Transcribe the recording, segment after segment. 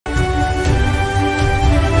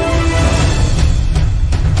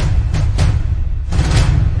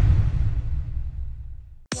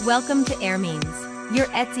Welcome to Eminem, your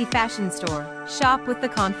Etsy fashion store. Shop with the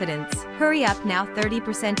confidence. Hurry up now,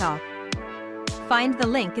 30% off. Find the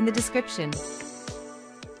link in the description.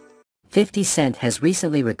 50 Cent has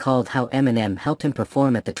recently recalled how Eminem helped him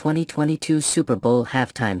perform at the 2022 Super Bowl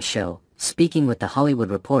halftime show. Speaking with The Hollywood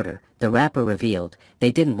Reporter, the rapper revealed,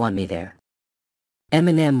 "They didn't want me there.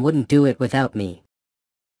 Eminem wouldn't do it without me.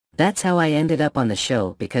 That's how I ended up on the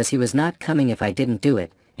show because he was not coming if I didn't do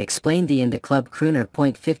it," explained the indie club crooner.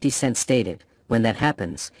 50 Cent stated, "When that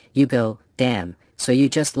happens, you go, damn, so you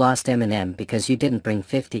just lost Eminem because you didn't bring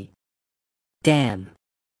 50? Damn.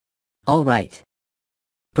 Alright.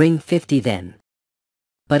 Bring 50 then.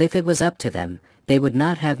 But if it was up to them, they would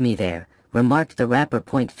not have me there," remarked the rapper.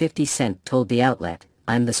 50 Cent told the outlet,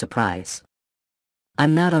 "I'm the surprise.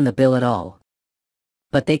 I'm not on the bill at all.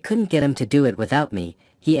 But they couldn't get him to do it without me,"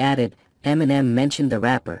 he added. Eminem mentioned the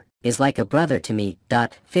rapper is like a brother to me.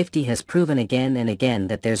 50 has proven again and again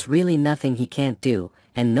that there's really nothing he can't do,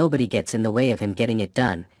 and nobody gets in the way of him getting it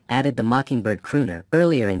done, added the Mockingbird crooner.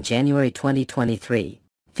 Earlier in January 2023,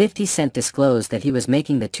 50 Cent disclosed that he was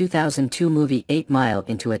making the 2002 movie 8 Mile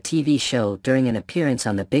into a TV show during an appearance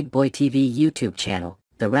on the Big Boy TV YouTube channel.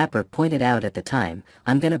 The rapper pointed out at the time,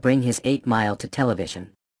 "I'm gonna bring his 8 Mile to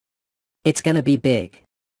television. It's gonna be big.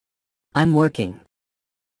 I'm working.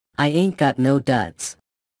 I ain't got no duds.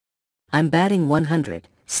 I'm batting 100,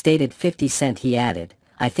 stated 50 Cent. He added,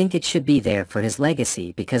 "I think it should be there for his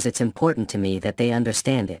legacy because it's important to me that they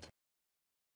understand it."